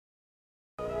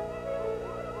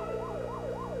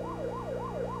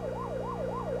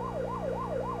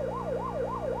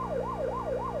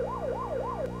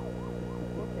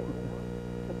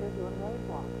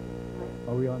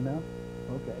we on now?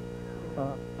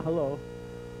 Okay. Hello,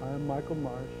 I'm Michael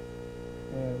Marsh,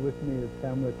 and with me is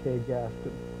Pamela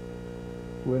GASTON.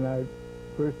 When I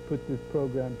first put this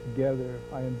program together,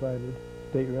 I invited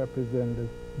State Representative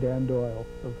Dan Doyle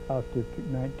of House District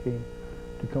 19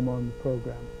 to come on the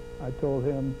program. I told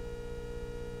him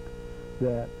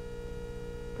that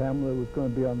Pamela was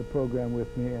going to be on the program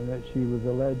with me and that she was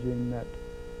alleging that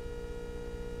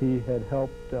he had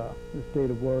helped the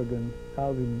state of Oregon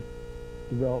housing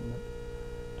development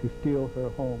to steal her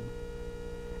home,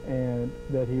 and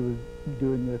that he was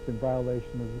doing this in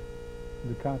violation of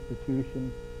the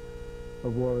Constitution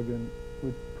of Oregon,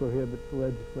 which prohibits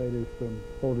legislators from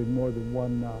holding more than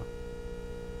one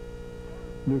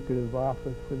lucrative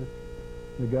office for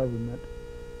the government.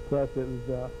 Plus, it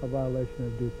was a violation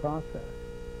of due process.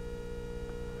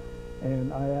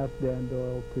 And I asked Dan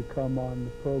Doyle to come on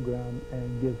the program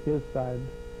and give his side,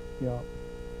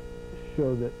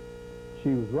 show that she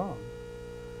was wrong.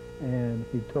 And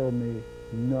he told me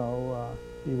no,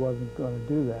 he wasn't going to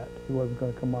do that. He wasn't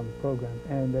going to come on the program.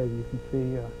 And as you can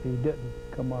see, he didn't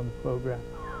come on the program.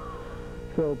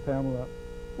 So, Pamela,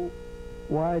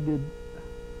 why did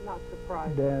Not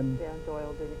surprised Dan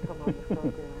Doyle didn't come on the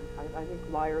program. I think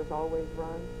liars always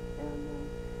run, and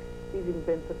he's even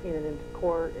been subpoenaed into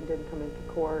court and didn't come into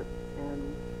court,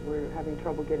 and we're having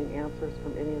trouble getting answers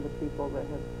from any of the people that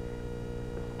have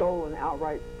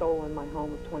outright stolen my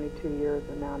home of 22 years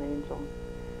in Mount Angel.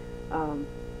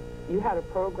 You had a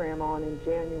program on in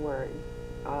January.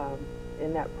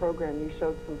 In that program, you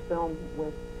showed some film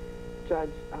with Judge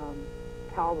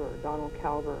Donald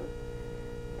Calver,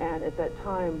 and at that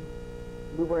time,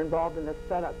 we were involved in the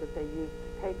setup that they used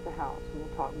to take the house, and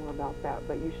we'll talk more about that.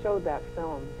 But you showed that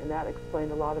film, and that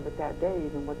explained a lot of it that day,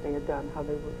 even what they had done, how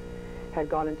they had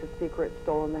gone into secret,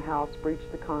 stolen the house,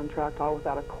 breached the contract, all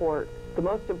without a court. The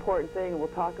most important thing we'll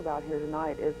talk about here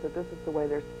tonight is that this is the way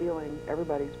they're stealing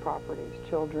everybody's properties,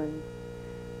 children.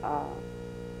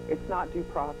 It's not due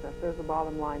process. There's a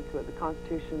bottom line to it. The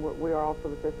Constitution, we are also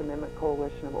the Fifth Amendment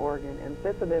Coalition of Oregon, and the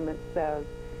Fifth Amendment says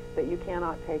that you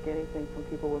cannot take anything from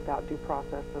people without due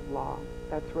process of law.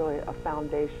 That's really a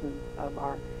foundation of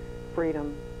our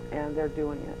freedom, and they're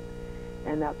doing it.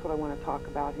 And that's what I want to talk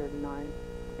about here tonight.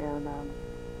 And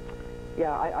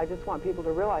yeah, I just want people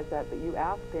to realize that you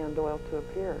asked Dan Doyle to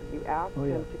appear. You asked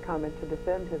him to come and to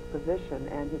defend his position,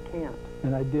 and he can't.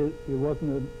 And I did. It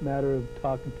wasn't a matter of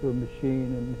talking to a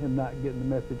machine and him not getting the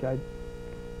message. I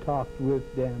talked with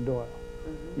Dan Doyle.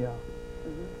 Mm-hmm. Yeah.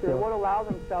 So they won't allow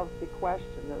themselves to be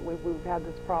questioned. That we've had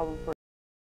this problem for.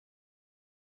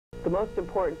 The most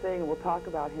important thing we'll talk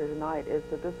about here tonight is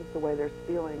that this is the way they're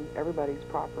stealing everybody's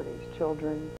properties,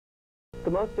 children. The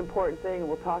most important thing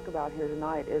we'll talk about here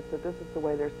tonight is that this is the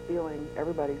way they're stealing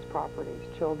everybody's properties,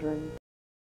 children,